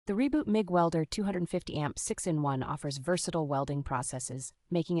The Reboot MIG Welder 250-amp 6-in-1 offers versatile welding processes,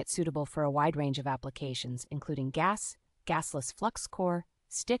 making it suitable for a wide range of applications, including gas, gasless flux core,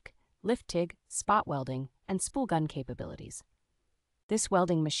 stick, lift TIG, spot welding, and spool gun capabilities. This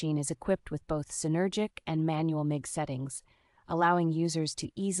welding machine is equipped with both synergic and manual MIG settings, allowing users to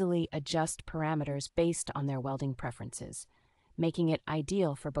easily adjust parameters based on their welding preferences, making it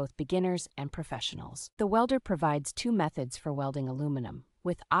ideal for both beginners and professionals. The welder provides two methods for welding aluminum,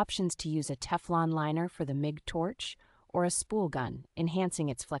 with options to use a Teflon liner for the MIG torch or a spool gun, enhancing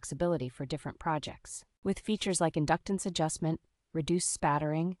its flexibility for different projects. With features like inductance adjustment, reduced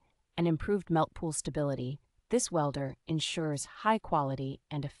spattering, and improved melt pool stability, this welder ensures high quality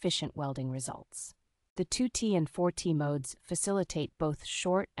and efficient welding results. The 2T and 4T modes facilitate both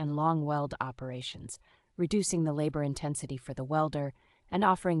short and long weld operations, reducing the labor intensity for the welder and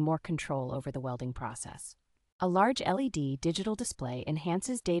offering more control over the welding process. A large LED digital display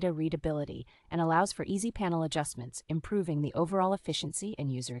enhances data readability and allows for easy panel adjustments, improving the overall efficiency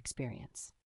and user experience.